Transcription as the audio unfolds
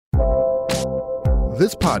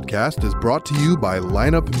This podcast is brought to you by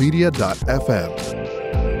lineupmedia.fm.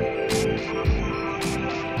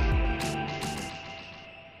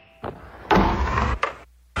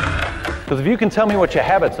 Because if you can tell me what your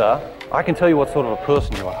habits are, I can tell you what sort of a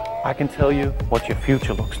person you are. I can tell you what your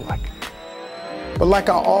future looks like. But like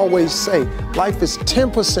I always say, life is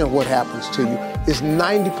 10% what happens to you, it's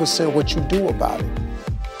 90% what you do about it.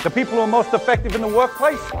 The people who are most effective in the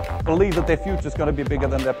workplace believe that their future is going to be bigger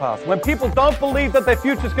than their past. When people don't believe that their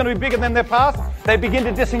future is going to be bigger than their past, they begin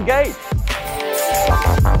to disengage.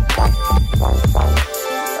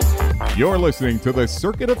 You're listening to The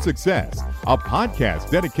Circuit of Success, a podcast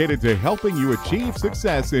dedicated to helping you achieve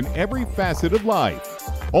success in every facet of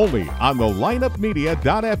life. Only on the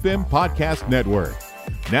lineupmedia.fm podcast network.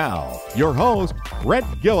 Now, your host, Brett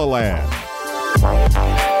Gilliland.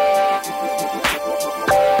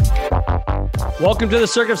 Welcome to The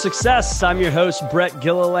Circuit of Success. I'm your host, Brett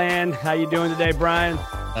Gilliland. How you doing today, Brian?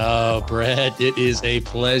 Oh, Brett, it is a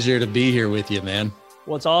pleasure to be here with you, man.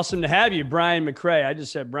 Well, it's awesome to have you, Brian McRae. I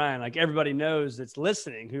just said Brian, like everybody knows that's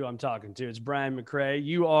listening who I'm talking to. It's Brian McRae.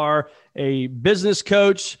 You are a business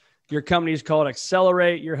coach. Your company is called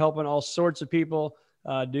Accelerate. You're helping all sorts of people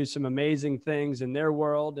do some amazing things in their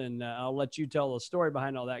world. And I'll let you tell the story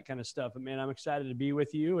behind all that kind of stuff. But man, I'm excited to be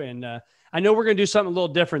with you. And I know we're going to do something a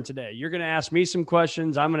little different today. You're going to ask me some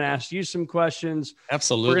questions. I'm going to ask you some questions.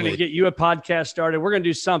 Absolutely. We're going to get you a podcast started. We're going to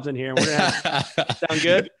do something here. We're going to sound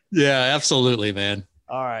good? Yeah, absolutely, man.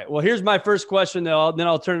 All right. Well, here's my first question, though. Then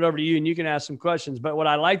I'll turn it over to you and you can ask some questions. But what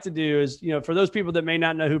I like to do is, for those people that may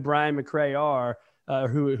not know who Brian McRae are,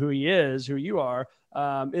 who he is, who you are,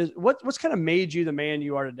 is what's kind of made you the man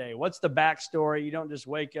you are today? What's the backstory? You don't just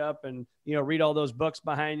wake up and, read all those books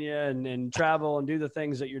behind you and travel and do the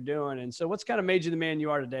things that you're doing. And so what's kind of made you the man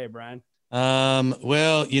you are today, Brian?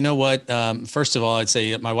 Well, you know what? First of all, I'd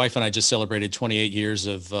say my wife and I just celebrated 28 years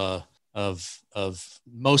of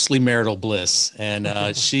mostly marital bliss.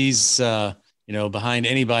 And she's, behind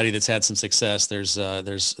anybody that's had some success, there's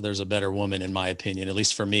a better woman, in my opinion, at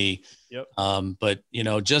least for me. Yep. But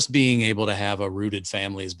just being able to have a rooted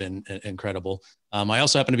family has been incredible. I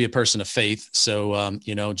also happen to be a person of faith. So,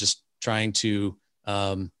 just trying to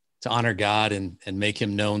honor God and make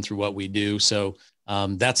him known through what we do. So,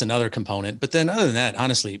 that's another component. But then other than that,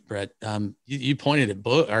 honestly, Brett, you pointed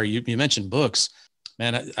at you mentioned books.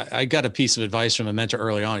 Man, I got a piece of advice from a mentor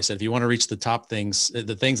early on. He said, if you want to reach the top things,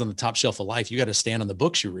 the things on the top shelf of life, you got to stand on the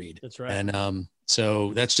books you read. That's right. And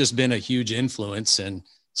so that's just been a huge influence. And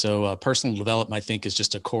so personal development, I think, is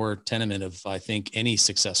just a core tenement of, I think, any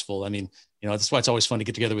successful. I mean, that's why it's always fun to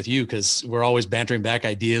get together with you, because we're always bantering back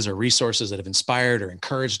ideas or resources that have inspired or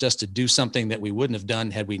encouraged us to do something that we wouldn't have done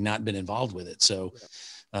had we not been involved with it. So,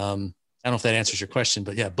 I don't know if that answers your question,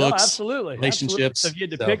 but yeah, books, no, absolutely, relationships. So if you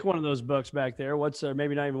had to pick one of those books back there, what's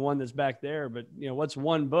maybe not even one that's back there, but what's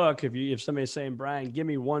one book? If somebody's saying, Brian, give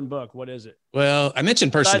me one book, what is it? Well, I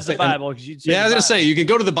mentioned besides the Bible. Yeah, I was going to say you can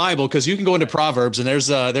go to the Bible, because you can go into Proverbs, and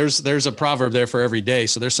there's a proverb there for every day.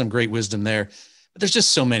 So there's some great wisdom there. But there's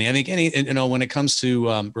just so many. I think when it comes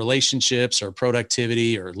to relationships or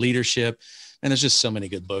productivity or leadership, and there's just so many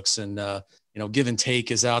good books. And Give and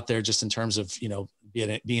Take is out there, just in terms of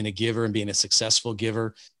being a giver and being a successful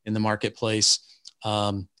giver in the marketplace.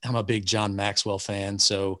 I'm a big John Maxwell fan.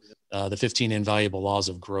 So the 15 Invaluable Laws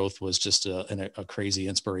of Growth was just a crazy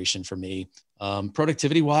inspiration for me.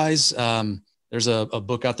 Productivity wise, there's a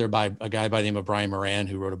book out there by a guy by the name of Brian Moran,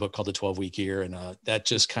 who wrote a book called The 12-Week Year. And that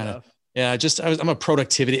just kind of, I'm a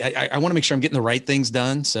productivity. I want to make sure I'm getting the right things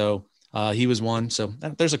done. So he was one. So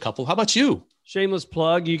there's a couple. How about you? Shameless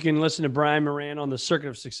plug. You can listen to Brian Moran on the Circuit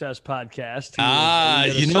of Success podcast.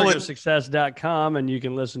 Circuitofsuccess.com, and you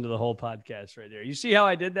can listen to the whole podcast right there. You see how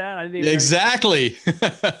I did that? I didn't even exactly.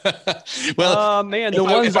 Well, man,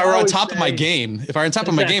 if I were on top of my game,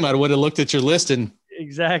 I would have looked at your list and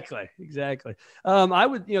exactly. I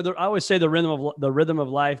would, I always say the Rhythm of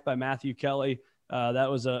Life by Matthew Kelly. That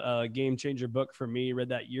was a game changer book for me. Read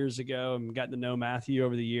that years ago and gotten to know Matthew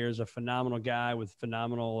over the years. A phenomenal guy with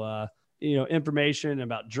phenomenal, information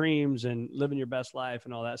about dreams and living your best life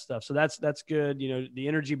and all that stuff. So that's good. The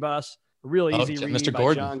Energy Bus, a real easy read Mr. by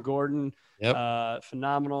Gordon. John Gordon. Yep.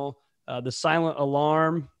 Phenomenal. The Silent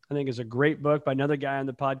Alarm, I think, is a great book by another guy on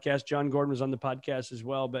the podcast. John Gordon was on the podcast as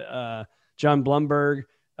well, but John Blumberg,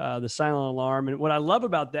 The Silent Alarm. And what I love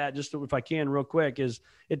about that, just if I can real quick, is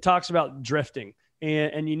it talks about drifting.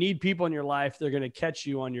 And you need people in your life that are going to catch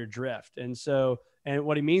you on your drift. And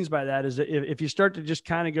what he means by that is that if you start to just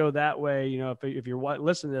kind of go that way, if you're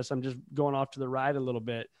listening to this, I'm just going off to the right a little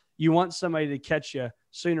bit. You want somebody to catch you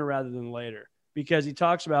sooner rather than later, because he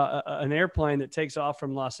talks about an airplane that takes off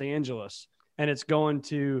from Los Angeles and it's going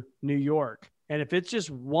to New York. And if it's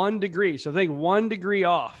just 1 degree, so think 1 degree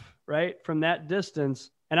off, right, from that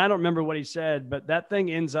distance. And I don't remember what he said, but that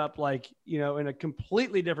thing ends up like, in a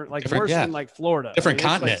completely different, worse than like Florida. Different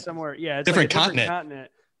continent. It's like somewhere. Yeah. It's different like a different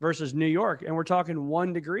continent versus New York. And we're talking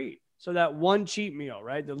 1 degree. So that one cheat meal,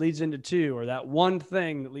 right, that leads into 2, or that one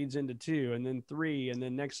thing that leads into 2, and then 3. And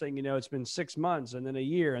then next thing you know, it's been 6 months, and then a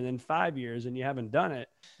year, and then 5 years, and you haven't done it.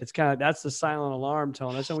 It's that's the silent alarm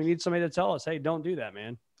telling us. And we need somebody to tell us, hey, don't do that,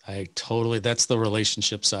 man. That's the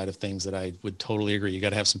relationship side of things that I would totally agree. You got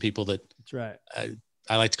to have some people that's right.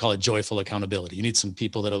 I like to call it joyful accountability. You need some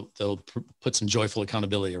people that'll put some joyful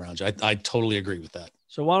accountability around you. I totally agree with that.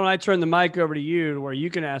 So why don't I turn the mic over to you where you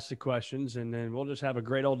can ask the questions, and then we'll just have a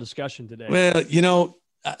great old discussion today. Well,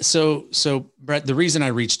 so Brett, the reason I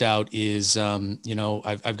reached out is,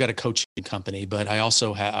 I've got a coaching company, but I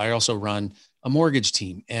also run a mortgage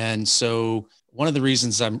team. And so one of the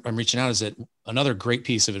reasons I'm reaching out is that another great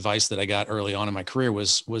piece of advice that I got early on in my career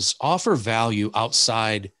was offer value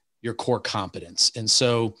outside your core competence. And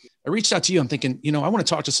so I reached out to you. I'm thinking, I want to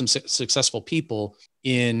talk to some successful people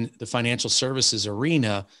in the financial services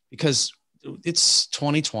arena, because it's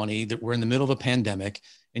 2020, that we're in the middle of a pandemic,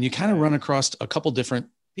 and you kind of run across a couple different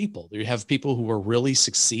people. You have people who are really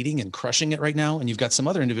succeeding and crushing it right now, and you've got some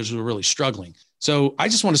other individuals who are really struggling. So I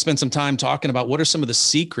just want to spend some time talking about what are some of the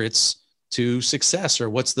secrets to success, or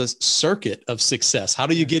what's the circuit of success? How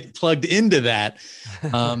do you get plugged into that?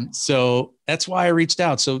 So that's why I reached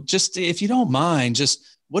out. So just, if you don't mind, just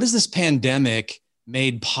what has this pandemic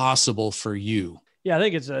made possible for you? Yeah, I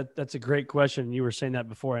think that's a great question. You were saying that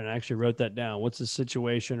before, and I actually wrote that down. What's the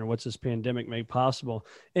situation, or what's this pandemic made possible?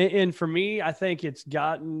 And for me, I think it's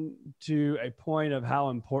gotten to a point of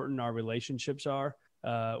how important our relationships are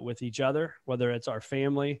with each other, whether it's our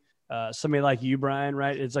family, somebody like you, Brian,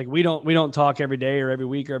 right? It's like we don't talk every day or every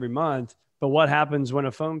week or every month, but what happens when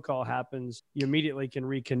a phone call happens, you immediately can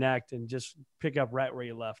reconnect and just pick up right where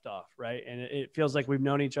you left off, right? And it feels like we've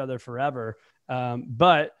known each other forever.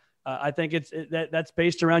 But I think that's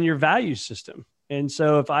based around your value system. And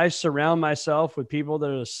so if I surround myself with people that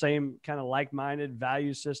are the same kind of like-minded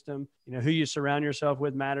value system, who you surround yourself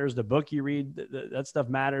with matters. The book you read, that stuff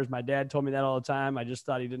matters. My dad told me that all the time. I just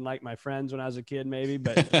thought he didn't like my friends when I was a kid, maybe,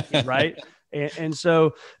 but he's right. And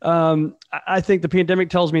so I think the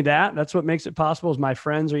pandemic tells me that. That's what makes it possible, is my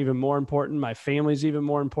friends are even more important. My family's even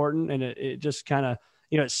more important. And it just kind of,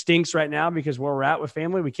 it stinks right now because where we're at with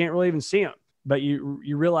family, we can't really even see them. But you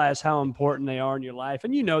realize how important they are in your life.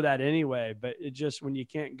 And you know that anyway, but it just, when you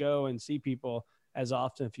can't go and see people as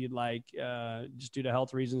often, if you'd like, just due to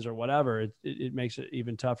health reasons or whatever, it makes it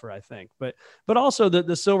even tougher, I think. But also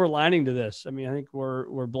the silver lining to this, I think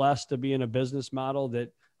we're blessed to be in a business model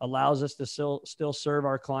that allows us to still serve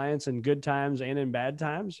our clients in good times and in bad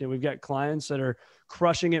times. We've got clients that are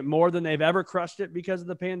crushing it more than they've ever crushed it because of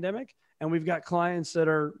the pandemic. And we've got clients that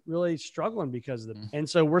are really struggling because of them. And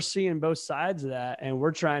so we're seeing both sides of that, and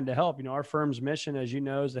we're trying to help. Our firm's mission, as you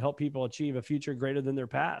know, is to help people achieve a future greater than their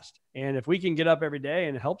past. And if we can get up every day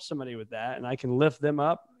and help somebody with that, and I can lift them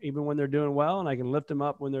up even when they're doing well, and I can lift them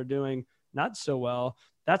up when they're doing not so well,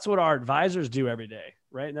 that's what our advisors do every day,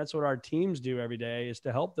 right? And that's what our teams do every day, is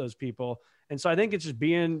to help those people. And so I think it's just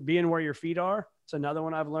being where your feet are. It's another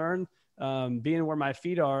one I've learned. Being where my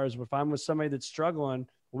feet are is, if I'm with somebody that's struggling,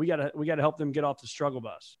 we gotta help them get off the struggle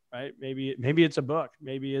bus, right? Maybe it's a book,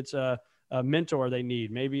 maybe it's a mentor they need,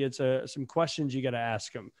 maybe it's some questions you got to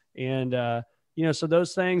ask them, and so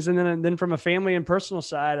those things. And then from a family and personal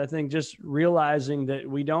side, I think just realizing that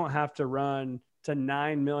we don't have to run to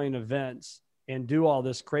 9 million events and do all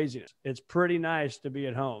this craziness. It's pretty nice to be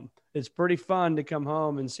at home. It's pretty fun to come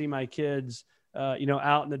home and see my kids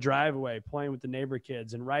out in the driveway playing with the neighbor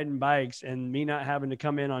kids and riding bikes, and me not having to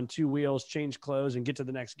come in on 2 wheels, change clothes, and get to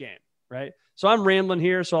the next game. Right. So I'm rambling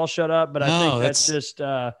here, so I'll shut up. But I think that's just,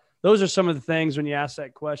 those are some of the things when you ask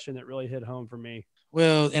that question that really hit home for me.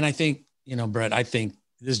 Well, and I think, Brett, I think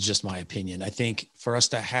this is just my opinion. I think for us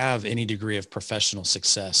to have any degree of professional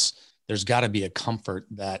success, there's got to be a comfort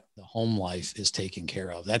that the home life is taken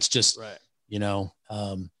care of. That's just, right.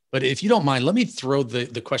 But if you don't mind, let me throw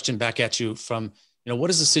the question back at you from, what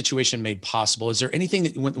is the situation made possible? Is there anything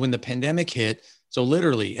that when the pandemic hit, so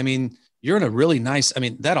literally, you're in a really nice,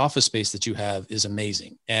 that office space that you have is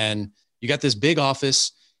amazing. And you got this big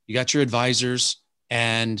office, you got your advisors,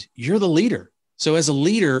 and you're the leader. So as a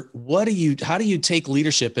leader, how do you take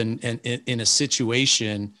leadership in a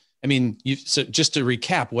situation? So just to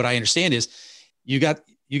recap, what I understand is you got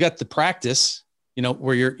the practice,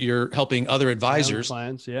 where you're helping other advisors,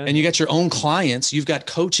 clients, yeah. And you got your own clients, you've got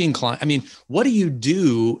coaching clients. I mean, what do you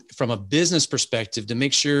do from a business perspective to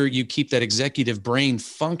make sure you keep that executive brain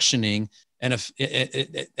functioning and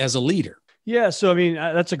as a leader? Yeah. So, I mean,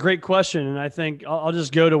 that's a great question. And I think I'll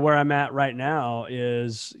just go to where I'm at right now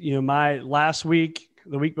is, my last week,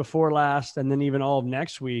 the week before last, and then even all of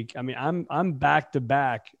next week. I mean, I'm back to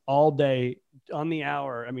back all day on the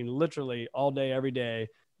hour. I mean, literally all day, every day,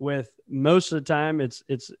 with most of the time it's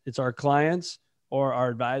our clients or our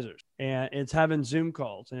advisors, and it's having Zoom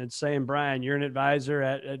calls, and it's saying, Brian, you're an advisor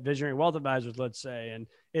at Visionary Wealth Advisors, let's say. And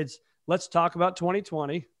let's talk about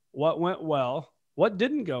 2020, what went well, what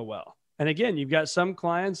didn't go well. And again, you've got some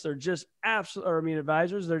clients, they're just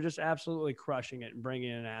advisors, they're just absolutely crushing it and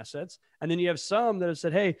bringing in assets. And then you have some that have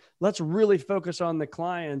said, hey, let's really focus on the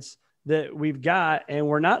clients that we've got, and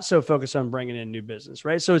we're not so focused on bringing in new business,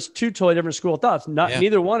 right? So it's two totally different school of thoughts.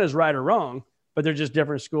 Neither one is right or wrong, but they're just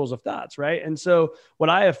different schools of thoughts, right? And so what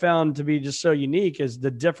I have found to be just so unique is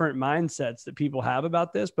the different mindsets that people have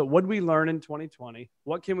about this. But what did we learn in 2020?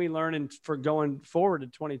 What can we learn for going forward to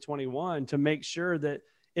 2021 to make sure that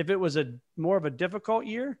if it was more of a difficult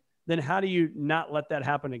year, then how do you not let that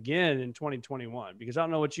happen again in 2021? Because I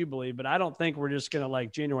don't know what you believe, but I don't think we're just going to,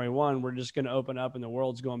 like, January 1, we're just going to open up and the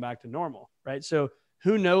world's going back to normal, right? So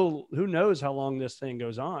who knows how long this thing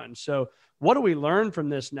goes on? So what do we learn from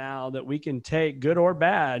this now that we can take, good or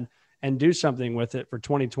bad, and do something with it for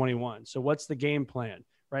 2021? So what's the game plan,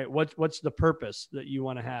 right? What's the purpose that you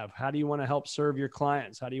want to have? How do you want to help serve your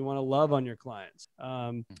clients? How do you want to love on your clients?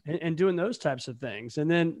 And doing those types of things. And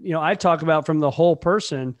then, I talk about from the whole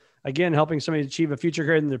person, again, helping somebody achieve a future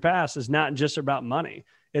greater than their past is not just about money.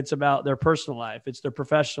 It's about their personal life. It's their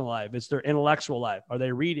professional life. It's their intellectual life. Are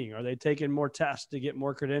they reading? Are they taking more tests to get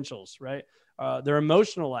more credentials, right? Their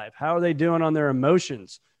emotional life. How are they doing on their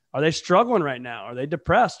emotions? Are they struggling right now? Are they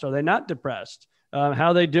depressed? Are they not depressed? How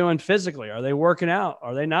are they doing physically? Are they working out?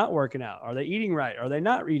 Are they not working out? Are they eating right? Are they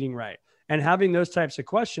not eating right? And having those types of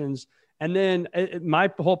questions. And then my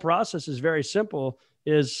whole process is very simple,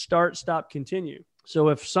 is start, stop, continue. So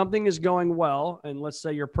if something is going well, and let's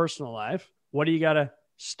say your personal life, what do you got to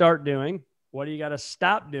start doing? What do you got to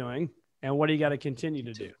stop doing? And what do you got to continue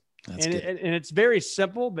to do? And it's very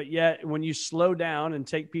simple, but yet when you slow down and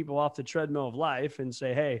take people off the treadmill of life and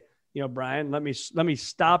say, hey, Brian, let me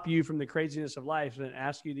stop you from the craziness of life and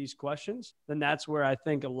ask you these questions, then that's where I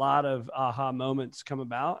think a lot of aha moments come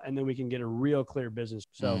about. And then we can get a real clear business.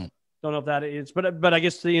 So don't know if that is, but I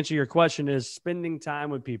guess to answer your question is spending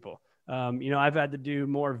time with people. I've had to do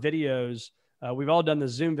more videos. We've all done the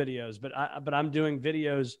Zoom videos, but I'm doing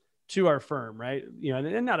videos to our firm, right?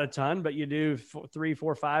 And not a ton, but you do 3,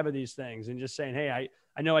 4, 5 of these things, and just saying, hey,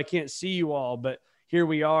 I know I can't see you all, but here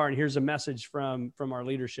we are, and here's a message from our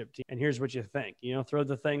leadership team, and here's what you think. Throw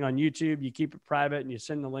the thing on YouTube, you keep it private, and you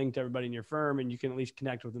send the link to everybody in your firm, and you can at least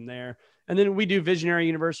connect with them there. And then we do Visionary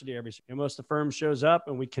University every single. Most of the firm shows up,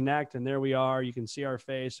 and we connect, and there we are. You can see our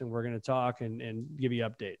face, and we're going to talk and give you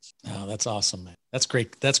updates. Oh, that's awesome, man. That's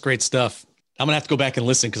great. That's great stuff. I'm going to have to go back and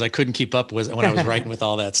listen because I couldn't keep up when I was writing with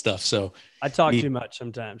all that stuff. So I talk too much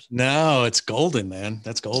sometimes. No, it's golden, man.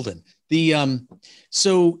 That's golden.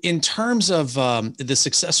 So in terms of the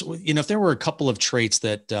success, if there were a couple of traits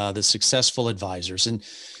that the successful advisors, and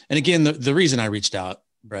again, the reason I reached out,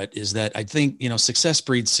 Brett, is that I think, success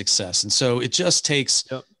breeds success. And so it just takes,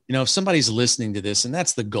 if somebody's listening to this, and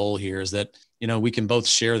that's the goal here, is that, we can both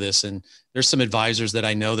share this. And there's some advisors that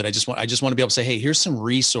I know that I just want to be able to say, hey, here's some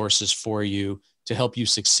resources for you to help you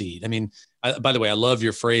succeed. I mean, by the way, I love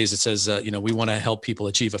your phrase. It says, we want to help people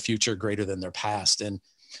achieve a future greater than their past. And,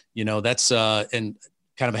 that's, and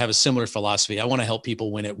kind of have a similar philosophy. I want to help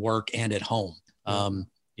people win at work and at home.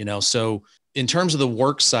 So in terms of the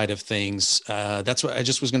work side of things, that's what I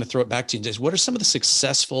just was going to throw it back to you. Just what are some of the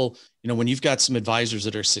successful, when you've got some advisors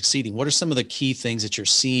that are succeeding, what are some of the key things that you're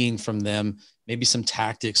seeing from them? Maybe some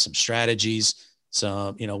tactics, some strategies,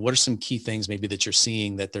 some, what are some key things maybe that you're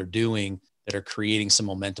seeing that they're doing that are creating some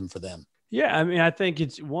momentum for them? Yeah. I mean, I think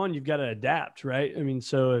it's one, you've got to adapt, right? I mean,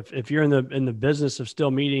 so if you're in the business of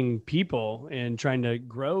still meeting people and trying to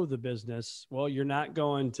grow the business, well, you're not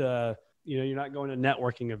going to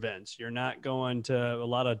networking events. You're not going to a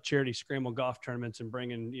lot of charity scramble golf tournaments and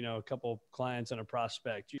bringing, a couple clients and a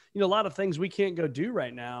prospect. A lot of things we can't go do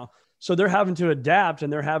right now. So they're having to adapt,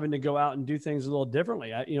 and they're having to go out and do things a little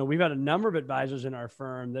differently. We've had a number of advisors in our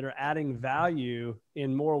firm that are adding value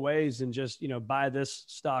in more ways than just, buy this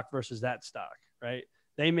stock versus that stock, right?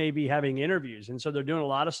 They may be having interviews. And so they're doing a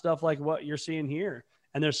lot of stuff like what you're seeing here,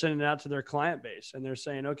 and they're sending it out to their client base, and they're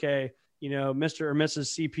saying, okay, Mr. or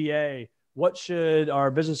Mrs. CPA, what should our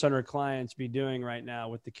business owner clients be doing right now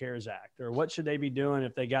with the CARES Act? Or what should they be doing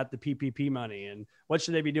if they got the PPP money? And what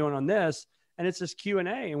should they be doing on this? And it's this Q&A,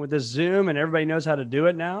 and with this Zoom, and everybody knows how to do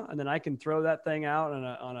it now. And then I can throw that thing out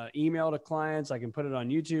on an email to clients. I can put it on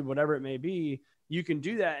YouTube, whatever it may be. You can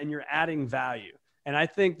do that, and you're adding value. And I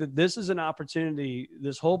think that this is an opportunity.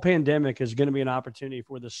 This whole pandemic is going to be an opportunity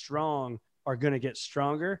for the strong are going to get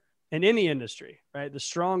stronger in any industry, right? The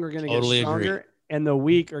strong are going to get stronger. Agree. And the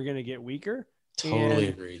weak are going to get weaker. Totally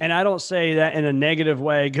agree. And I don't say that in a negative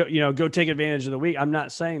way, go take advantage of the weak. I'm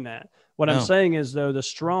not saying that. What I'm saying is, though, the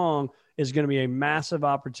strong is going to be a massive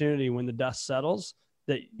opportunity when the dust settles,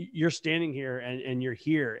 that you're standing here and you're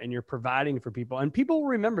here and you're providing for people. And people will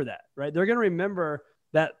remember that, right? They're going to remember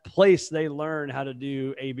that place they learn how to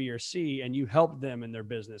do A, B, or C, and you help them in their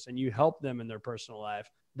business and you help them in their personal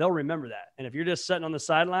life. They'll remember that. And if you're just sitting on the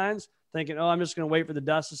sidelines thinking, oh, I'm just going to wait for the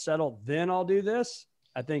dust to settle, then I'll do this,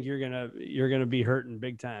 I think you're gonna be hurting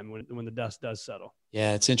big time when the dust does settle.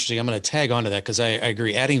 Yeah, it's interesting. I'm going to tag onto that because I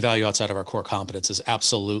agree. Adding value outside of our core competence is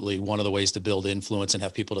absolutely one of the ways to build influence and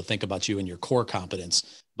have people to think about you and your core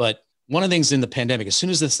competence. But one of the things in the pandemic, as soon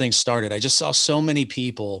as this thing started, I just saw so many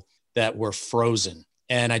people that were frozen.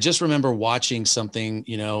 And I just remember watching something,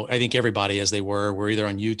 I think everybody, as they were either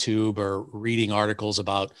on YouTube or reading articles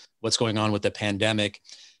about what's going on with the pandemic.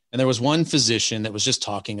 And there was one physician that was just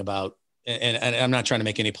talking about, and I'm not trying to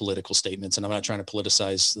make any political statements, and I'm not trying to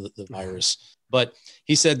politicize the virus, but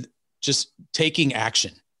he said, just taking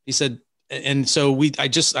action. He said, and so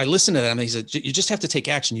I listened to that, and he said, you just have to take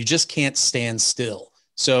action. You just can't stand still.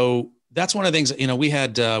 So that's one of the things, we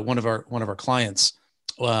had one of our clients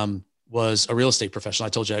was a real estate professional. I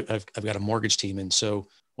told you I've got a mortgage team. And so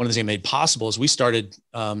one of the things I made possible is we started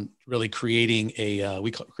really creating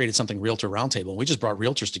we created something Realtor Roundtable. And we just brought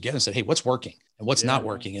realtors together and said, hey, what's working and what's not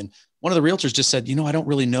working? And one of the realtors just said, I don't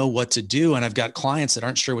really know what to do. And I've got clients that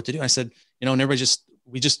aren't sure what to do. And I said, and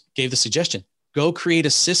we just gave the suggestion, go create a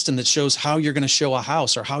system that shows how you're going to show a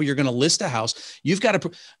house or how you're going to list a house. You've got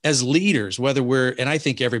to, as leaders, and I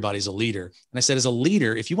think everybody's a leader. And I said, as a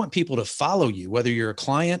leader, if you want people to follow you, whether you're a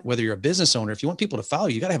client, whether you're a business owner, if you want people to follow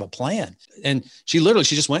you, you got to have a plan. And she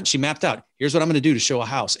just went, she mapped out, here's what I'm going to do to show a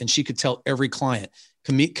house. And she could tell every client,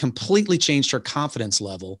 completely changed her confidence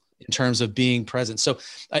level in terms of being present. So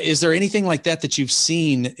is there anything like that you've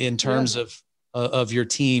seen in terms of your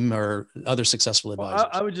team or other successful advisors? Well,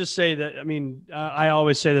 I would just say that, I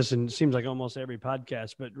always say this, and it seems like almost every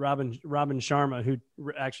podcast, but Robin Sharma, who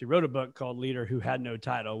actually wrote a book called Leader Who Had No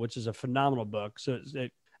Title, which is a phenomenal book. So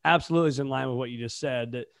it absolutely is in line with what you just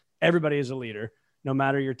said, that everybody is a leader, no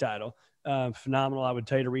matter your title. Phenomenal. I would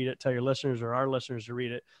tell you to read it, tell your listeners or our listeners to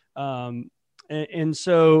read it. And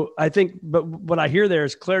so I think, but what I hear there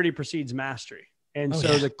is clarity precedes mastery. And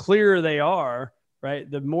the clearer they are, right,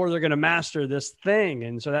 the more they're going to master this thing.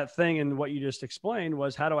 And so that thing, and what you just explained,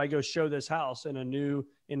 was how do I go show this house in a new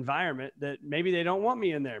environment that maybe they don't want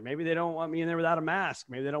me in there. Maybe they don't want me in there without a mask.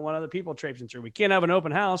 Maybe they don't want other people traipsing through. We can't have an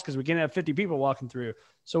open house because we can't have 50 people walking through.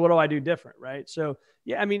 So what do I do different? Right. So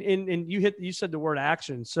yeah, and you said the word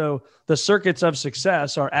action. So the circuits of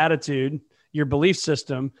success are attitude, your belief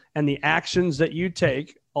system, and the actions that you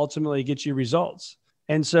take ultimately get you results.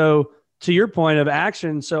 And so to your point of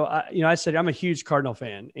action. So I said, I'm a huge Cardinal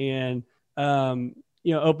fan, and,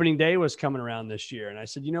 opening day was coming around this year. And I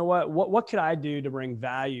said, what could I do to bring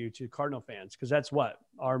value to Cardinal fans? Cause that's what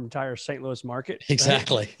our entire St. Louis market.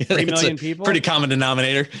 Exactly. Right? 3 million people. Pretty common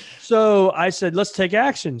denominator. So I said, let's take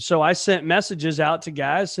action. So I sent messages out to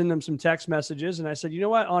guys, send them some text messages. And I said,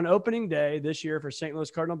 on opening day this year for St.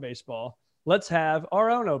 Louis Cardinal baseball, let's have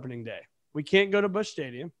our own opening day. We can't go to Busch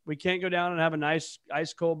Stadium. We can't go down and have a nice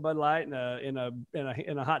ice cold Bud Light in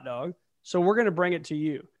a hot dog. So we're going to bring it to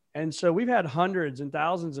you. And so we've had hundreds and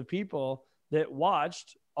thousands of people that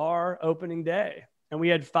watched our opening day. And we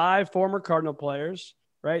had 5 former Cardinal players,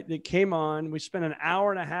 right, that came on. We spent an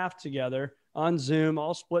hour and a half together on Zoom,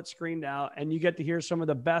 all split screened out. And you get to hear some of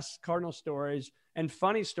the best Cardinal stories and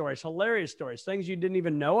funny stories, hilarious stories, things you didn't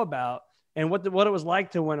even know about. And what it was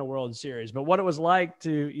like to win a World Series, but what it was like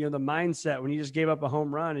to, the mindset when you just gave up a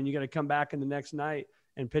home run and you got to come back in the next night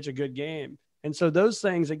and pitch a good game. And so those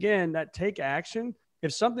things, again, that take action.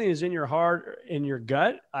 If something is in your heart, in your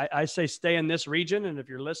gut, I say stay in this region. And if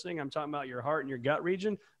you're listening, I'm talking about your heart and your gut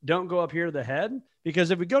region. Don't go up here to the head,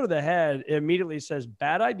 because if we go to the head, it immediately says,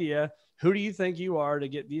 bad idea. Who do you think you are to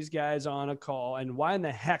get these guys on a call? And why in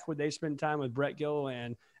the heck would they spend time with Brett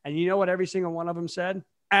Gilliland? And you know what every single one of them said?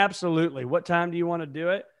 Absolutely. What time do you want to do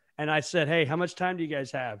it? And I said, hey, how much time do you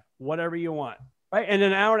guys have? Whatever you want. Right. And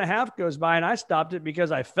an hour and a half goes by and I stopped it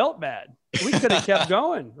because I felt bad. We could have kept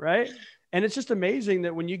going. Right. And it's just amazing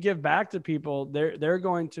that when you give back to people, they're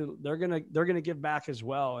going to give back as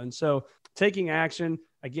well. And so taking action,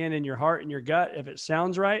 again, in your heart and your gut, if it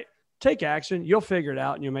sounds right, take action, you'll figure it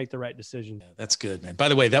out and you'll make the right decision. Yeah, that's good, man. By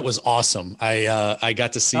the way, that was awesome. I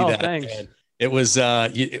got to see that. Thanks. And it was,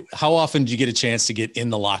 how often do you get a chance to get in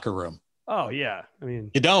the locker room? Oh yeah. I mean,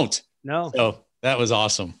 you don't. No. So that was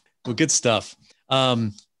awesome. Well, good stuff.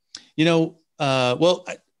 Thanks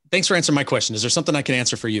for answering my question. Is there something I can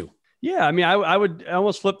answer for you? Yeah. I mean, I would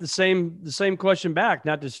almost flip the same question back,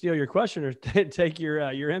 not to steal your question or take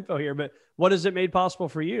your info here, but what has it made possible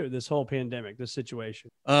for you, this whole pandemic, this situation?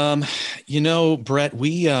 Brett,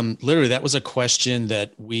 we literally, that was a question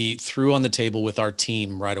that we threw on the table with our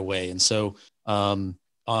team right away. And so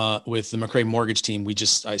with the McRae mortgage team,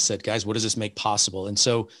 I said, guys, what does this make possible? And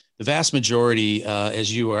so the vast majority,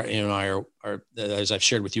 as you and I are, as I've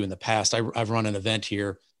shared with you in the past, I've run an event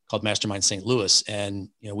here called Mastermind St. Louis. And,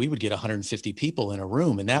 we would get 150 people in a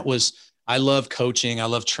room. And I love coaching. I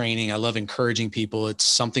love training. I love encouraging people. It's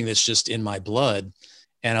something that's just in my blood.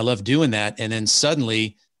 And I love doing that. And then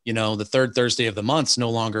suddenly, the third Thursday of the month's no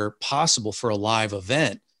longer possible for a live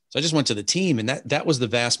event. So I just went to the team, and that was the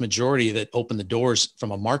vast majority that opened the doors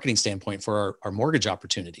from a marketing standpoint for our mortgage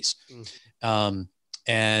opportunities.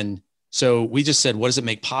 And so we just said, what does it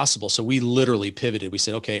make possible? So we literally pivoted. We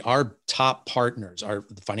said, okay, our top partners, our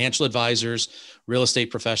financial advisors, real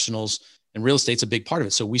estate professionals, and real estate's a big part of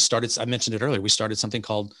it. So I mentioned it earlier, we started something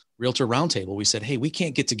called Realtor Roundtable. We said, hey, we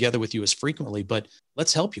can't get together with you as frequently, but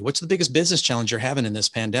let's help you. What's the biggest business challenge you're having in this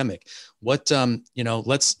pandemic? Let's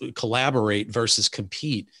collaborate versus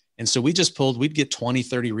compete. And so we'd get 20,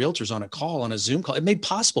 30 realtors on a call, on a Zoom call. It made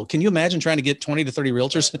possible. Can you imagine trying to get 20 to 30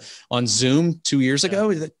 realtors on Zoom 2 years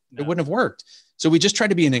ago? It wouldn't have worked. So we just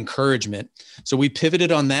tried to be an encouragement. So we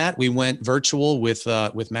pivoted on that. We went virtual with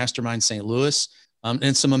Mastermind St. Louis.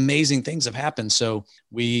 And some amazing things have happened. So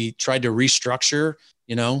we tried to restructure,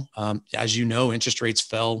 as interest rates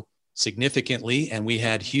fell significantly and we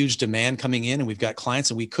had huge demand coming in, and we've got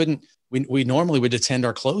clients, and we normally would attend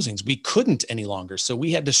our closings. We couldn't any longer. So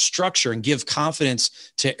we had to structure and give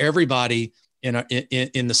confidence to everybody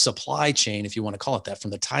in the supply chain, if you want to call it that,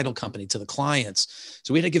 from the title company to the clients.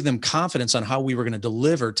 So we had to give them confidence on how we were going to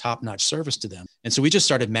deliver top-notch service to them. And so we just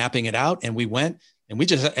started mapping it out, and we went and we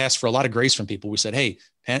just asked for a lot of grace from people. We said, hey,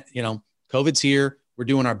 COVID's here. We're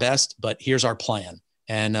doing our best, but here's our plan.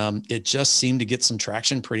 And it just seemed to get some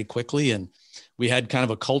traction pretty quickly. And we had kind of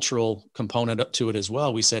a cultural component up to it as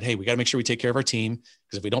well. We said, hey, we got to make sure we take care of our team,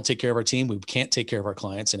 because if we don't take care of our team, we can't take care of our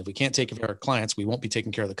clients. And if we can't take care of our clients, we won't be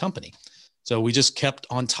taking care of the company. So we just kept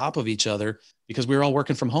on top of each other because we were all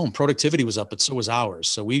working from home. Productivity was up, but so was ours.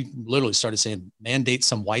 So we literally started saying, mandate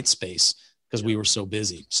some white space, because we were so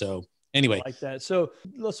busy. So anyway. I like that. So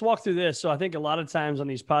let's walk through this. So I think a lot of times on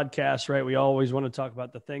these podcasts, right, we always want to talk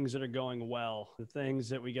about the things that are going well, the things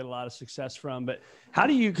that we get a lot of success from. But how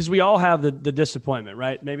do you, because we all have the disappointment,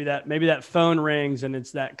 right? Maybe that phone rings and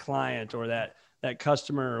it's that client or that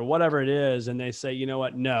customer or whatever it is. And they say, you know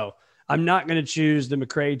what? No, I'm not going to choose the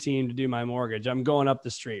McRae team to do my mortgage. I'm going up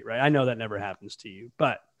the street, right? I know that never happens to you,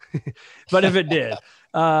 but if it did,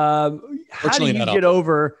 how do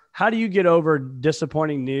you get over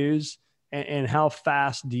disappointing news, and how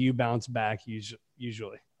fast do you bounce back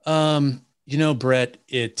usually? Brett,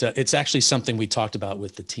 it's actually something we talked about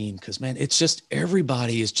with the team, because man, it's just,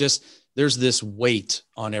 there's this weight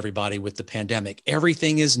on everybody with the pandemic.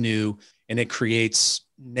 Everything is new, and it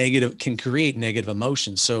can create negative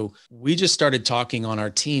emotions. So we just started talking on our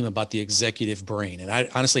team about the executive brain. And I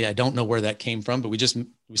honestly don't know where that came from, but we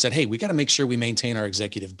said, hey, we got to make sure we maintain our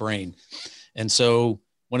executive brain. And so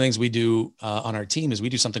one of the things we do on our team is we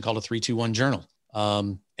do something called a 3-2-1 journal.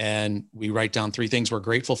 And we write down 3 things we're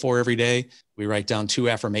grateful for every day. We write down 2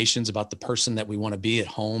 affirmations about the person that we want to be at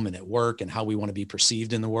home and at work, and how we want to be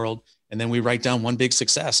perceived in the world. And then we write down 1 big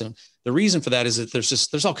success. And the reason for that is that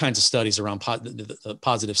there's all kinds of studies around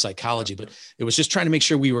positive psychology, but it was just trying to make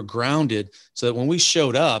sure we were grounded, so that when we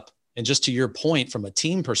showed up, and just to your point, from a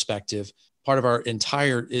team perspective, part of our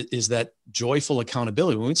entire is that joyful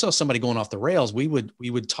accountability. When we saw somebody going off the rails, we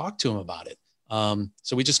would talk to them about it.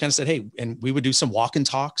 So we just kind of said, hey, and we would do some walk and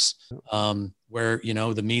talks, where,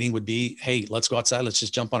 the meeting would be, hey, let's go outside. Let's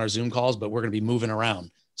just jump on our Zoom calls, but we're going to be moving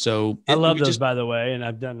around. So I love those, by the way. And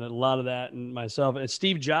I've done a lot of that and myself. And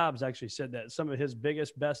Steve Jobs actually said that some of his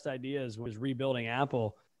best ideas was rebuilding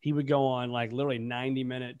Apple. He would go on like literally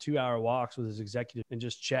 90-minute, 2-hour walks with his executive and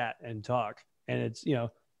just chat and talk. And it's,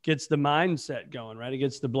 gets the mindset going, right? It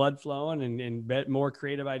gets the blood flowing and more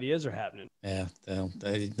creative ideas are happening. Yeah.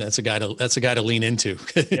 That's a guy to lean into.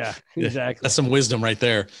 Yeah, exactly. That's some wisdom right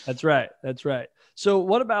there. That's right. So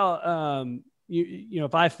what about,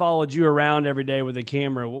 if I followed you around every day with a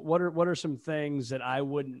camera, what are some things that I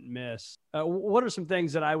wouldn't miss? What are some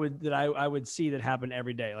things that I would see that happen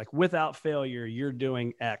every day? Like without failure, you're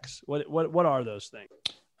doing X. What are those things?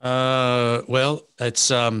 Well, it's,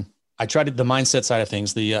 I tried the mindset side of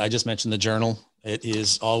things. I just mentioned the journal. It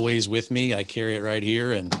is always with me. I carry it right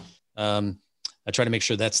here. And, I try to make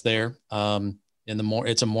sure that's there.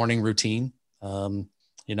 It's a morning routine.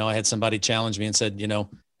 I had somebody challenge me and said,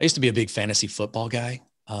 I used to be a big fantasy football guy.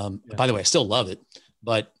 By the way, I still love it,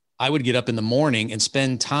 but I would get up in the morning and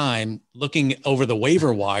spend time looking over the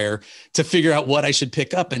waiver wire to figure out what I should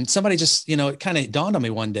pick up. And somebody just, it kind of dawned on me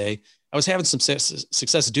one day. I was having some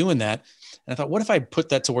success doing that. And I thought, what if I put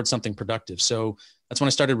that towards something productive? So that's when I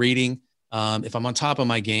started reading. If I'm on top of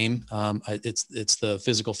my game, it's the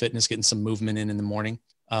physical fitness, getting some movement in the morning,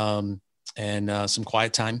 and some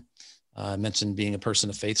quiet time. I mentioned being a person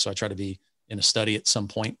of faith, so I try to be in a study at some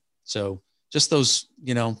point. So just those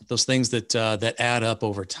things that add up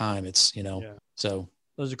over time. It's, so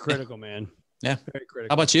those are critical, man. Yeah. Very critical.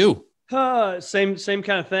 How about you? Same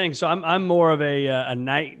kind of thing. So I'm more of a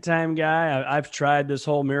nighttime guy. I've tried this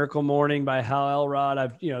whole Miracle Morning by Hal Elrod.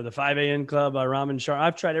 I've, the 5 a.m. Club by Ramen Shar.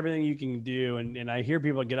 I've tried everything you can do. And I hear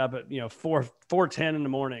people get up at, 4:10 in the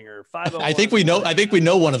morning or 5. I think we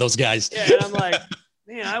know one of those guys. Yeah. And I'm like,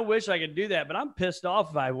 man, I wish I could do that, but I'm pissed off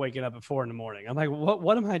if I'm waking up at 4 a.m. I'm like,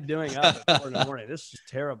 what am I doing up at 4 a.m? This is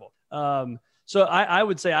terrible. So I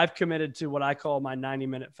would say I've committed to what I call my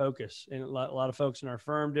 90-minute focus. And a lot of folks in our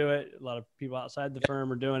firm do it. A lot of people outside the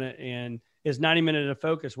firm are doing it. And it's 90 minutes of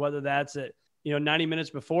focus, whether that's at, 90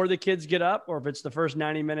 minutes before the kids get up, or if it's the first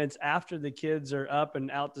 90 minutes after the kids are up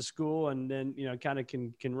and out to school, and then, kind of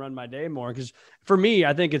can run my day more. Because for me,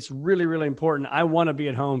 I think it's really, really important. I want to be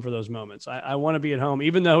at home for those moments. I want to be at home,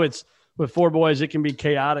 even though it's with 4 boys, it can be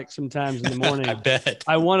chaotic sometimes in the morning. I bet.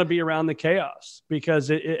 I want to be around the chaos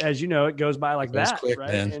because as you know, it goes by like that. Quick,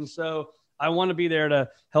 right. Man. And so I want to be there to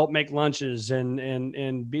help make lunches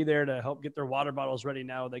and be there to help get their water bottles ready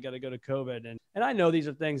now. They got to go to COVID. And I know these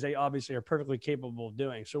are things they obviously are perfectly capable of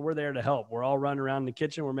doing. So we're there to help. We're all running around the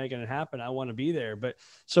kitchen. We're making it happen. I want to be there. But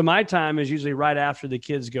so my time is usually right after the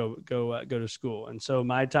kids go to school. And so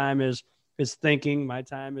my time is thinking. My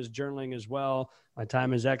time is journaling as well. My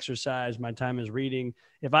time is exercise. My time is reading.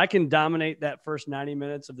 If I can dominate that first 90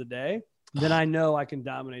 minutes of the day, then I know I can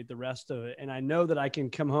dominate the rest of it. And I know that I can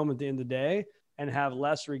come home at the end of the day and have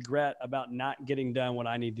less regret about not getting done what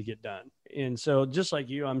I need to get done. And so just like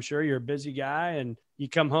you, I'm sure you're a busy guy and you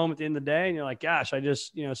come home at the end of the day and you're like, gosh, I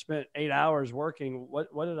just, spent 8 hours working.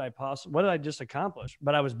 What did I just accomplish?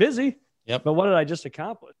 But I was busy. Yep. But what did I just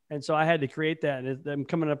accomplish? And so I had to create that. And I'm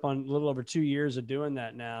coming up on a little over 2 years of doing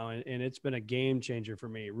that now. And it's been a game changer for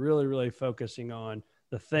me, really, really focusing on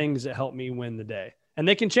the things that help me win the day. And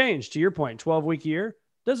they can change. To your point, 12-week year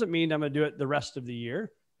doesn't mean I'm going to do it the rest of the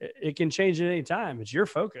year. It can change at any time. It's your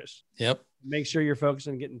focus. Yep. Make sure you're focused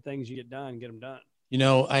on getting things you get done, get them done.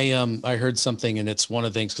 I heard something, and it's one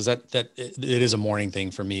of the things, because that it is a morning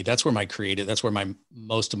thing for me. That's where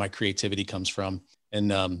most of my creativity comes from. And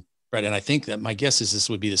Brett, and I think that my guess is this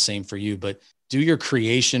would be the same for you, but do your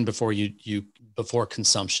creation before before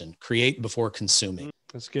consumption. Create before consuming.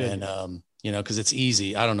 That's good. And, because it's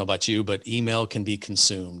easy. I don't know about you, but email can be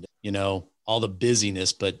consumed, all the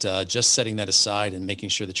busyness, but just setting that aside and making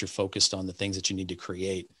sure that you're focused on the things that you need to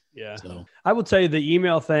create. Yeah. So. I will tell you the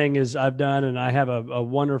email thing is I've done, and I have a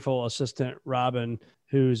wonderful assistant, Robin,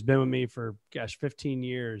 who's been with me for 15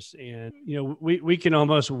 years. And, we can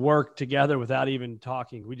almost work together without even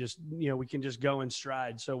talking. We just, we can just go in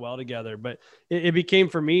stride so well together, but it became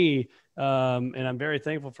for me, and I'm very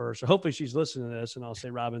thankful for her. So hopefully she's listening to this, and I'll say,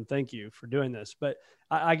 Robin, thank you for doing this. But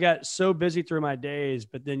I got so busy through my days,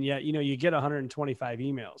 but then yet, you get 125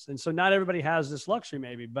 emails. And so not everybody has this luxury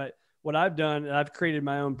maybe, but what I've done, I've created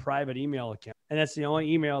my own private email account, and that's the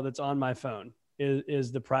only email that's on my phone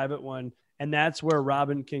is the private one. And that's where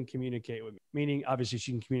Robin can communicate with me, meaning obviously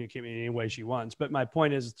she can communicate with me in any way she wants. But my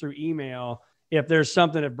point is through email, if there's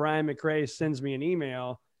something, if Brian McRae sends me an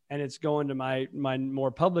email and it's going to my more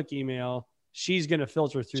public email, she's going to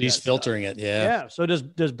filter through. She's filtering it. Yeah. Yeah. So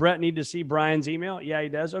does Brett need to see Brian's email? Yeah, he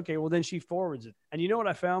does. Okay. Well, then she forwards it. And you know what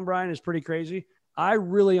I found, Brian, is pretty crazy. I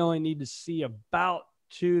really only need to see about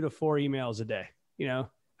 2 to 4 emails a day,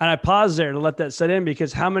 And I pause there to let that set in,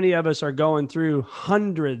 because how many of us are going through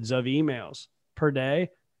hundreds of emails per day?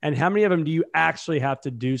 And how many of them do you actually have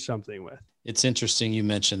to do something with? It's interesting you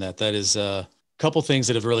mentioned that. That is couple things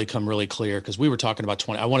that have really come really clear, because we were talking about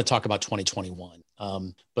I want to talk about 2021.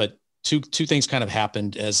 But two things kind of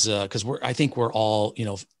happened because I think we're all,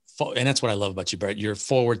 and that's what I love about you, Brett. You're a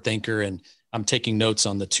forward thinker, and I'm taking notes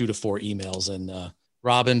on the 2 to 4 emails. And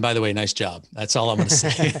Robin, by the way, nice job. That's all I'm going to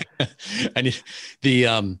say. I need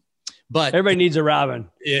but everybody needs a Robin.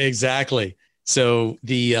 Yeah, exactly. So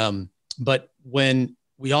but when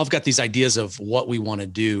we all have got these ideas of what we want to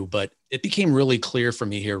do, but it became really clear for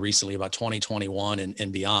me here recently about 2021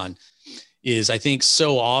 and beyond is I think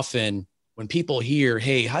so often when people hear,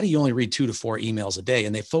 hey, how do you only read 2 to 4 emails a day?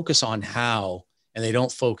 And they focus on how, and they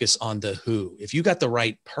don't focus on the who. If you got the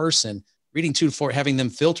right person, reading 2 to 4, having them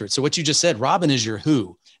filter it. So what you just said, Robin is your who.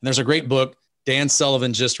 And there's a great book, Dan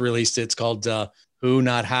Sullivan just released it. It's called Who,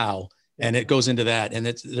 Not How. And it goes into that. And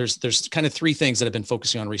there's kind of 3 things that I've been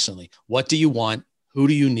focusing on recently. What do you want? Who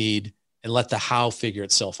do you need? And let the how figure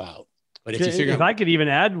itself out. But if I could even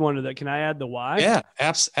add one to that, can I add the why? Yeah,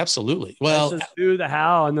 absolutely. Well, who, the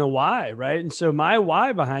how, and the why, right? And so my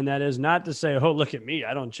why behind that is not to say, oh, look at me,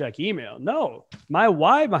 I don't check email. No, my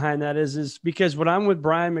why behind that is because when I'm with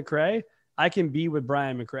Brian McRae, I can be with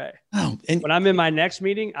Brian McRae. Oh, and when I'm in my next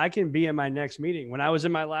meeting, I can be in my next meeting. When I was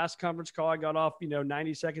in my last conference call, I got off,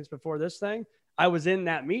 90 seconds before this thing, I was in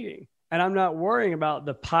that meeting. And I'm not worrying about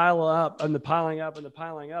the pile up and the piling up and the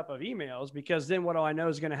piling up of emails, because then what do I know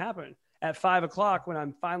is going to happen? At 5 o'clock, when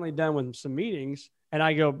I'm finally done with some meetings and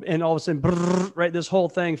I go, and all of a sudden, brrr, right, this whole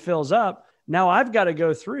thing fills up. Now I've got to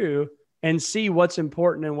go through and see what's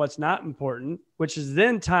important and what's not important, which is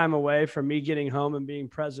then time away from me getting home and being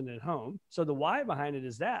present at home. So the why behind it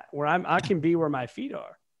is that where I can be where my feet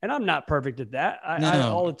are. And I'm not perfect at that. I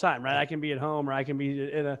all the time, right? I can be at home, or I can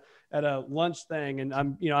be at a lunch thing, and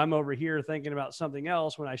I'm over here thinking about something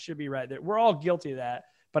else when I should be right there. We're all guilty of that.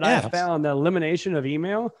 But I found the elimination of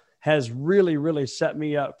email has really, really set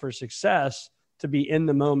me up for success to be in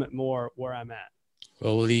the moment more where I'm at.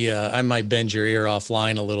 Well, I might bend your ear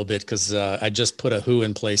offline a little bit, because I just put a who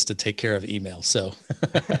in place to take care of email. So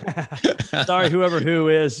sorry, whoever who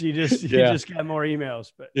is, you just got more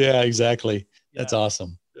emails. But yeah, exactly. That's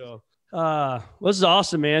awesome. So, this is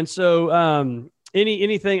awesome, man. So,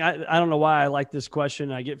 anything, I don't know why I like this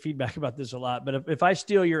question. I get feedback about this a lot, but if I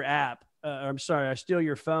steal your app, I steal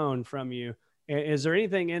your phone from you, is there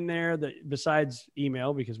anything in there that besides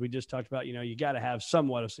email, because we just talked about, you got to have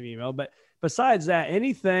somewhat of some email, but besides that,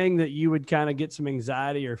 anything that you would kind of get some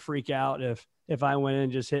anxiety or freak out if I went in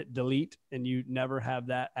and just hit delete and you never have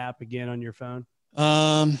that app again on your phone?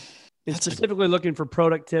 It's specifically looking for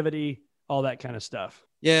productivity, all that kind of stuff.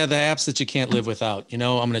 Yeah. The apps that you can't live without, I'm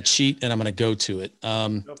going to cheat and I'm going to go to it.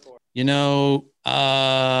 Go for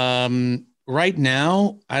it. Right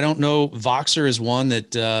now, I don't know. Voxer is one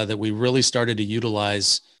that we really started to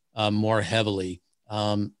utilize more heavily.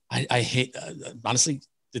 I hate, honestly,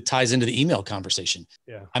 it ties into the email conversation.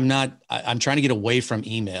 Yeah. I'm trying to get away from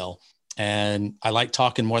email, and I like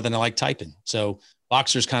talking more than I like typing. So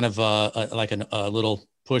Voxer is kind of like a little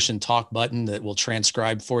push and talk button that will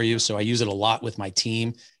transcribe for you. So I use it a lot with my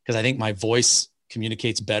team, because I think my voice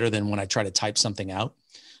communicates better than when I try to type something out.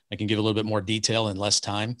 I can give a little bit more detail in less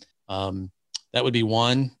time. That would be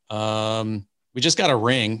one. We just got a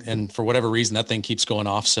Ring, and for whatever reason, that thing keeps going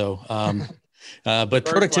off. So, but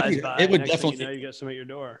productivity, it would definitely. You got some at your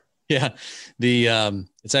door. Yeah,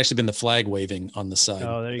 it's actually been the flag waving on the side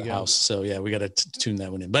of the house. So yeah, we got to tune that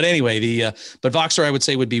one in. But anyway, but Voxer, I would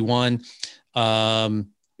say, would be one. And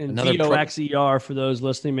VOXER, for those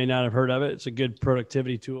listening, may not have heard of it. It's a good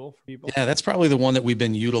productivity tool for people. Yeah, that's probably the one that we've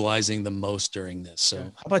been utilizing the most during this. So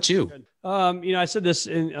how about you? I said this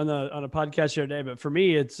on a podcast the other day, but for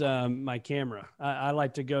me, it's my camera. I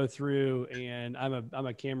like to go through, and I'm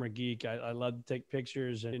a camera geek. I love to take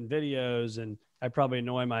pictures and videos, and I probably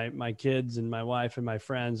annoy my kids and my wife and my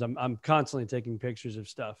friends. I'm constantly taking pictures of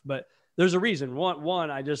stuff, but there's a reason.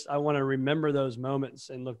 One, I want to remember those moments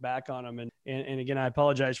and look back on them. And again, I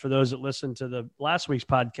apologize for those that listened to the last week's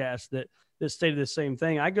podcast that stated the same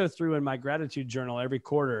thing. I go through in my gratitude journal every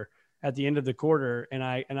quarter, at the end of the quarter, and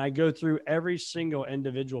I go through every single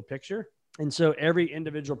individual picture. And so every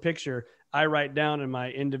individual picture I write down in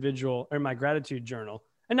my my gratitude journal,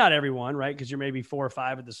 and not everyone, right? Because you're maybe 4 or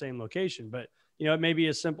 5 at the same location, but it may be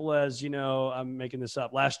as simple as, I'm making this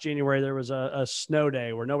up. Last January, there was a snow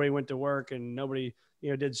day where nobody went to work and nobody,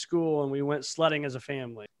 did school, and we went sledding as a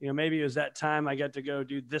family. Maybe it was that time I got to go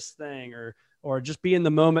do this thing, or just be in the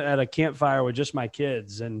moment at a campfire with just my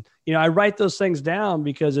kids. And, I write those things down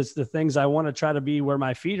because it's the things I want to try to be where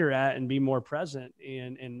my feet are at and be more present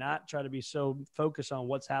and not try to be so focused on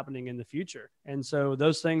what's happening in the future. And so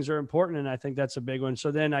those things are important. And I think that's a big one. So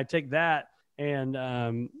then I take that,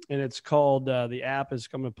 and it's called, the app is,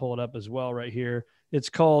 I'm going to pull it up as well right here. It's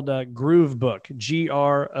called Groove Book,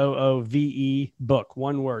 Groove book,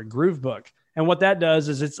 one word, Groove Book. And what that does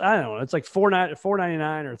is it's, I don't know, it's like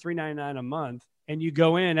 $4.99 or $3.99 a month. And you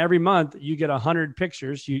go in every month, you get 100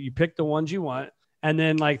 pictures. You pick the ones you want. And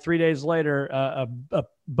then like 3 days later, a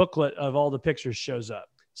booklet of all the pictures shows up.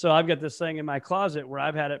 So I've got this thing in my closet where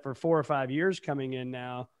I've had it for 4 or 5 years coming in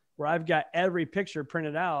now, where I've got every picture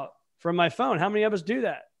printed out from my phone. How many of us do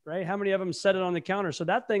that? Right? How many of them set it on the counter? So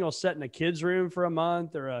that thing will set in a kid's room for a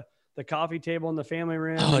month, or the coffee table in the family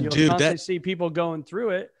room. Oh, and you'll dude, constantly see people going through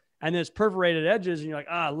it, and there's perforated edges, and you're like,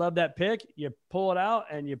 I love that pic. You pull it out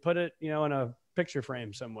and you put it, in a picture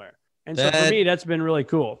frame somewhere. And so for me, that's been really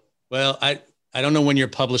cool. Well, I don't know when you're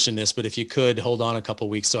publishing this, but if you could hold on a couple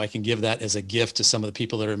of weeks so I can give that as a gift to some of the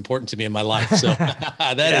people that are important to me in my life. So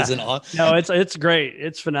that is no, it's great.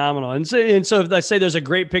 It's phenomenal. And so if I say there's a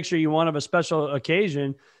great picture you want of a special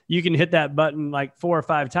occasion, you can hit that button like 4 or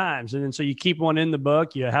 5 times. And then so you keep one in the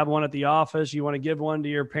book, you have one at the office, you want to give one to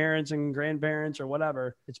your parents and grandparents or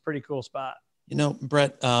whatever. It's a pretty cool spot.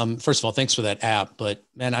 Brett, first of all, thanks for that app. But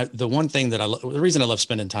man, the one thing that the reason I love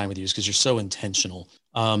spending time with you is because you're so intentional.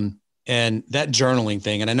 And that journaling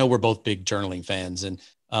thing, and I know we're both big journaling fans, and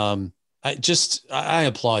I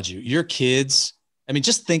applaud you. Your kids, I mean,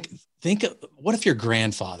 just think what if your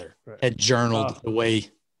grandfather had journaled the way,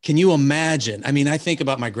 can you imagine? I mean, I think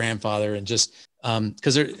about my grandfather and just,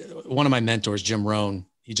 because one of my mentors, Jim Rohn,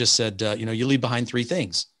 he just said, you leave behind 3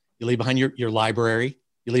 things. You leave behind your library,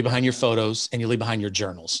 you leave behind your photos, and you leave behind your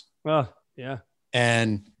journals. Well, yeah.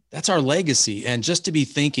 And that's our legacy. And just to be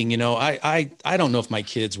thinking, I don't know if my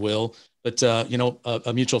kids will, but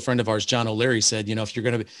a mutual friend of ours, John O'Leary, said,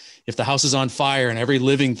 if the house is on fire and every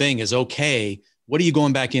living thing is okay, what are you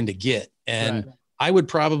going back in to get? And I would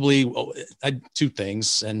probably, 2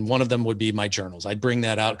 things. And one of them would be my journals. I'd bring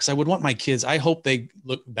that out because I would want my kids, I hope they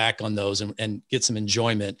look back on those and get some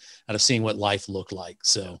enjoyment out of seeing what life looked like.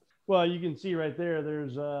 So. Well, you can see right there,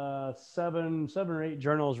 there's 7 or 8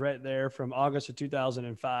 journals right there from August of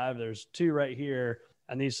 2005. There's 2 right here.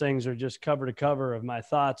 And these things are just cover to cover of my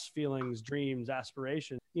thoughts, feelings, dreams,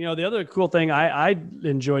 aspirations. The other cool thing I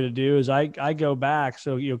enjoy to do is I go back.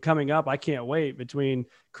 So, coming up, I can't wait between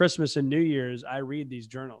Christmas and New Year's. I read these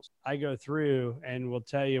journals. I go through and will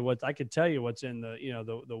tell you I could tell you what's in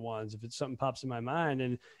the ones, if it's something pops in my mind.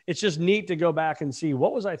 And it's just neat to go back and see,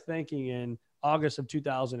 what was I thinking in August of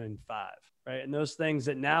 2005, right? And those things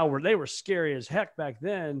that now they were scary as heck back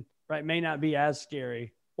then, right, may not be as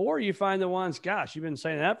scary. Or you find the ones, gosh, you've been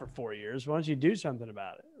saying that for 4 years. Why don't you do something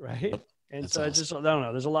about it, right? And that's so it's just, I don't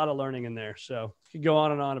know, there's a lot of learning in there. So you could go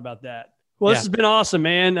on and on about that. Well, this has been awesome,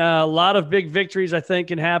 man. A lot of big victories, I think,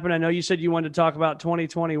 can happen. I know you said you wanted to talk about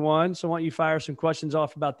 2021. So why don't you fire some questions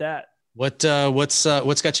off about that? What's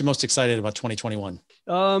got you most excited about 2021?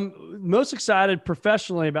 Most excited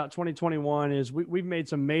professionally about 2021 is we've made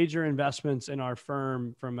some major investments in our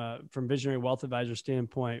firm from Visionary Wealth Advisor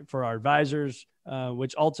standpoint for our advisors,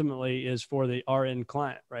 which ultimately is for our end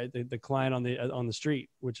client, right? The client on the street,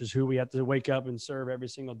 which is who we have to wake up and serve every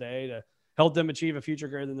single day to help them achieve a future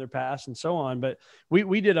greater than their past and so on. But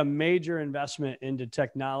we did a major investment into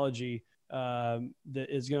technology that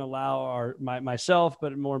is going to allow myself,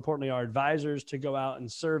 but more importantly, our advisors to go out and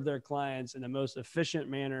serve their clients in the most efficient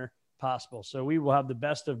manner possible. So we will have the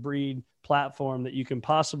best of breed platform that you can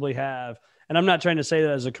possibly have. And I'm not trying to say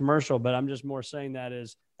that as a commercial, but I'm just more saying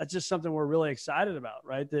that's just something we're really excited about,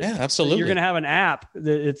 right? Yeah, absolutely. You're going to have an app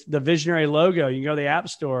it's the Visionary logo. You can go to the App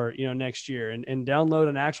Store, next year and download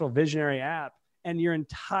an actual Visionary app, and your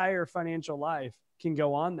entire financial life can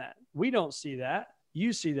go on that. We don't see that.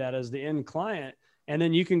 You see that as the end client. And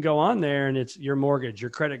then you can go on there and it's your mortgage, your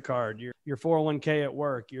credit card, your 401k at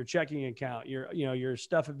work, your checking account, your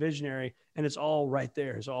stuff at Visionary, and it's all right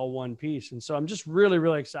there. It's all one piece. And so I'm just really,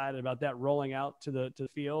 really excited about that rolling out to the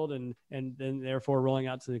field and then therefore rolling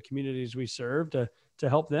out to the communities we serve to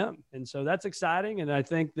help them. And so that's exciting. And I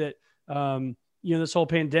think that, this whole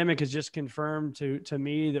pandemic has just confirmed to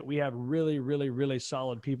me that we have really, really, really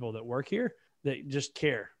solid people that work here that just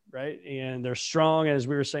care. Right. And they're strong. As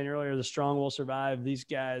we were saying earlier, the strong will survive. These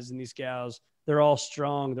guys and these gals, they're all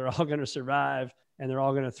strong. They're all going to survive and they're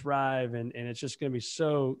all going to thrive. And it's just going to be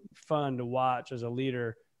so fun to watch as a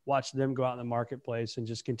leader, watch them go out in the marketplace and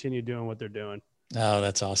just continue doing what they're doing. Oh,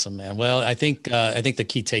 that's awesome, man. Well, I think the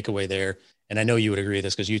key takeaway there, and I know you would agree with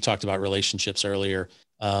this because you talked about relationships earlier.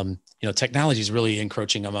 Technology is really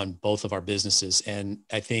encroaching on both of our businesses. And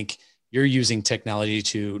I think you're using technology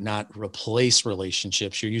to not replace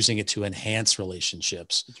relationships. You're using it to enhance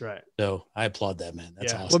relationships. That's right. So I applaud that, man.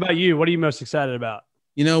 That's awesome. What about you? What are you most excited about?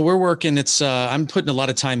 We're working. I'm putting a lot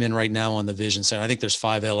of time in right now on the vision side. I think there's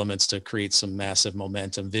 5 elements to create some massive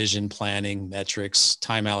momentum: vision, planning, metrics,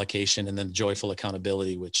 time allocation, and then joyful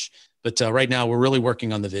accountability, but right now we're really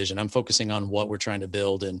working on the vision. I'm focusing on what we're trying to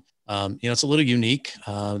build. And, it's a little unique.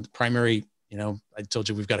 The primary, I told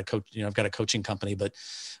you we've got a coach, I've got a coaching company, but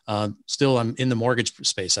still I'm in the mortgage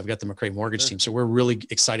space. I've got the McRae mortgage team. So we're really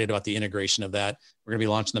excited about the integration of that. We're going to be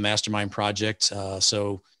launching the mastermind project.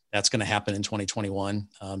 So that's going to happen in 2021.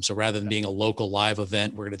 So rather than being a local live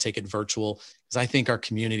event, we're going to take it virtual, because I think our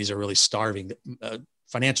communities are really starving.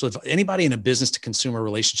 Anybody in a business to consumer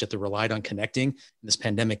relationship that relied on connecting in this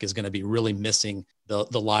pandemic is going to be really missing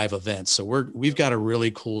the live events. So we've got a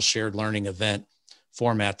really cool shared learning event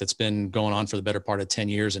format that's been going on for the better part of 10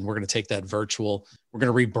 years. And we're going to take that virtual. We're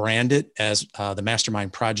going to rebrand it as the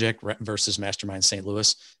Mastermind Project versus Mastermind St.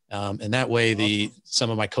 Louis. And that way some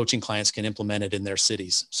of my coaching clients can implement it in their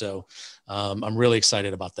cities. So I'm really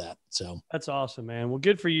excited about that. So that's awesome, man. Well,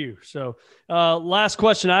 good for you. So last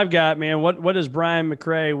question I've got, man, what does Brian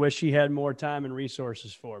McRae wish he had more time and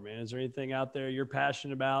resources for, man? Is there anything out there you're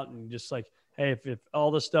passionate about and just like, hey, if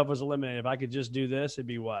all this stuff was eliminated, if I could just do this, it'd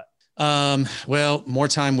be what? Well, more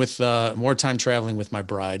time traveling with my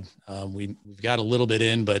bride. We've got a little bit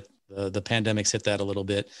in, but the pandemic's hit that a little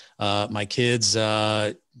bit. My kids,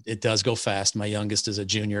 it does go fast. My youngest is a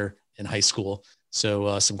junior in high school.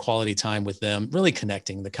 So, some quality time with them, really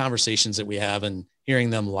connecting. The conversations that we have and hearing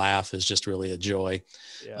them laugh is just really a joy.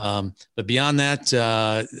 Yeah. But beyond that,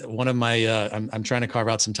 I'm trying to carve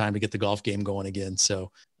out some time to get the golf game going again.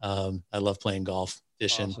 So, I love playing golf,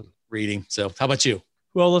 fishing, reading. So how about you?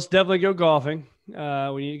 Well, let's definitely go golfing.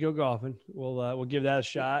 We need to go golfing. We'll give that a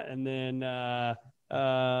shot. And then,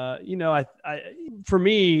 for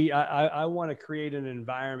me, I want to create an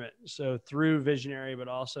environment. So through Visionary, but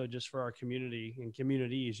also just for our community and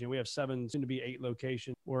communities, we have 7, soon to be 8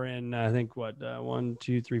 locations. We're in, I think 1,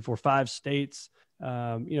 2, 3, 4, 5 states.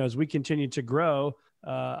 As we continue to grow,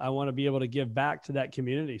 I want to be able to give back to that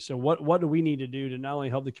community. So what do we need to do to not only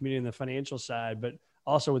help the community on the financial side, but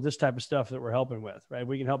also with this type of stuff that we're helping with, right?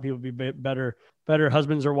 We can help people be better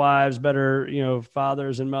husbands or wives, better,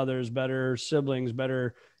 fathers and mothers, better siblings,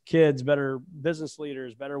 better kids, better business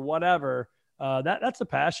leaders, better whatever. That's the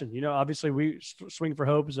passion. Obviously we Swing for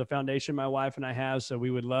Hope is a foundation my wife and I have. So we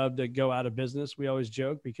would love to go out of business. We always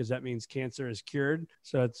joke because that means cancer is cured.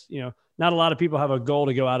 So it's, not a lot of people have a goal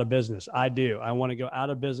to go out of business. I do. I want to go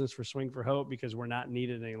out of business for Swing for Hope because we're not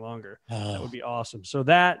needed any longer. That would be awesome. So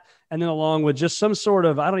that, and then along with just some sort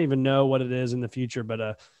of, I don't even know what it is in the future, but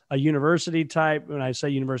a university type, when I say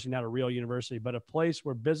university, not a real university, but a place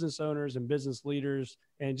where business owners and business leaders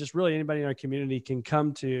and just really anybody in our community can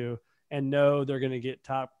come to and know they're going to get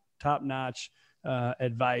top-notch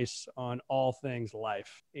advice on all things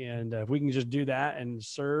life. And if we can just do that and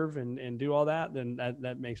serve and do all that, then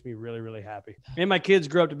that makes me really, really happy. And my kids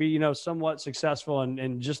grow up to be, somewhat successful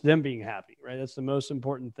and just them being happy, right? That's the most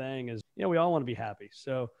important thing is, we all want to be happy.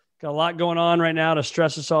 So got a lot going on right now to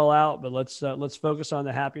stress us all out, but let's focus on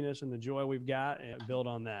the happiness and the joy we've got and build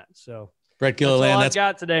on that. So Brett Gilliland, that's all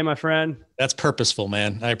I've got today, my friend. That's purposeful,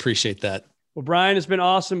 man. I appreciate that. Well, Brian, it's been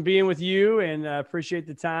awesome being with you and appreciate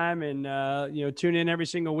the time and, tune in every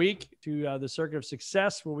single week to the Circuit of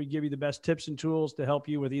Success, where we give you the best tips and tools to help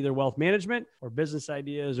you with either wealth management or business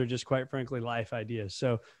ideas or just quite frankly, life ideas.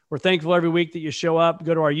 So we're thankful every week that you show up.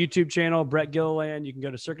 Go to our YouTube channel, Brett Gilliland. You can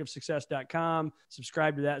go to circuitofsuccess.com,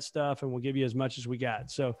 subscribe to that stuff, and we'll give you as much as we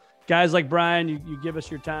got. So guys like Brian, you give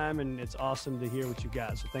us your time and it's awesome to hear what you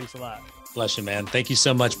got. So thanks a lot. Bless you, man. Thank you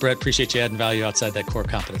so much, Brett. Appreciate you adding value outside that core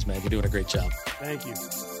competence, man. You're doing a great job. Thank you.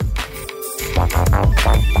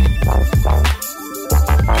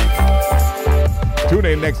 Tune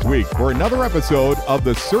in next week for another episode of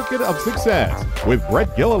The Circuit of Success with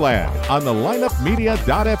Brett Gilliland on the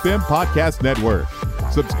lineupmedia.fm podcast network.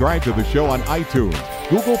 Subscribe to the show on iTunes,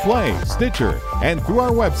 Google Play, Stitcher, and through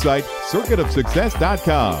our website,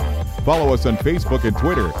 circuitofsuccess.com. Follow us on Facebook and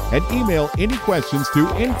Twitter and email any questions to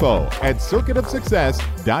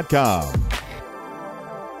info@circuitofsuccess.com.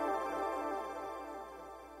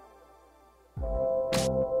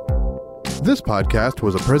 This podcast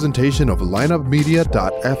was a presentation of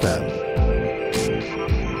lineupmedia.fm.